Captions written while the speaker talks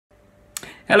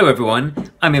Hello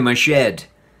everyone, I'm in my shed.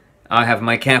 I have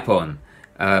my cap on,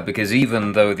 because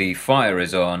even though the fire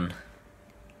is on,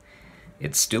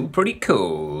 it's still pretty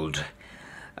cold.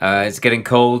 It's getting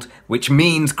cold, which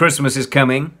means Christmas is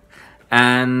coming,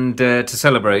 and to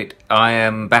celebrate, I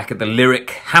am back at the Lyric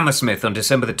Hammersmith on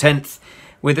December the 10th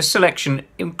with a selection of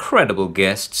incredible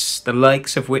guests, the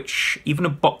likes of which even a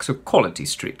box of Quality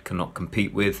Street cannot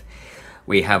compete with.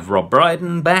 We have Rob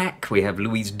Brydon back, we have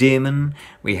Louise Dearman,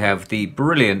 we have the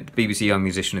brilliant BBC Young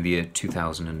Musician of the Year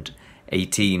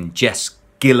 2018, Jess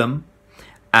Gillam,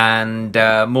 and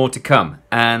more to come.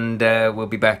 And we'll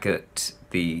be back at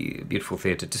the beautiful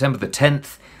theatre December the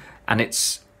 10th, and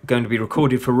it's going to be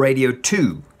recorded for Radio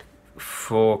 2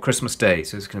 for Christmas Day,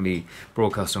 so it's going to be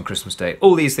broadcast on Christmas Day.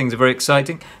 All these things are very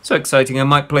exciting, so exciting I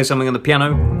might play something on the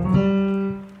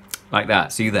piano, like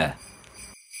that. See you there.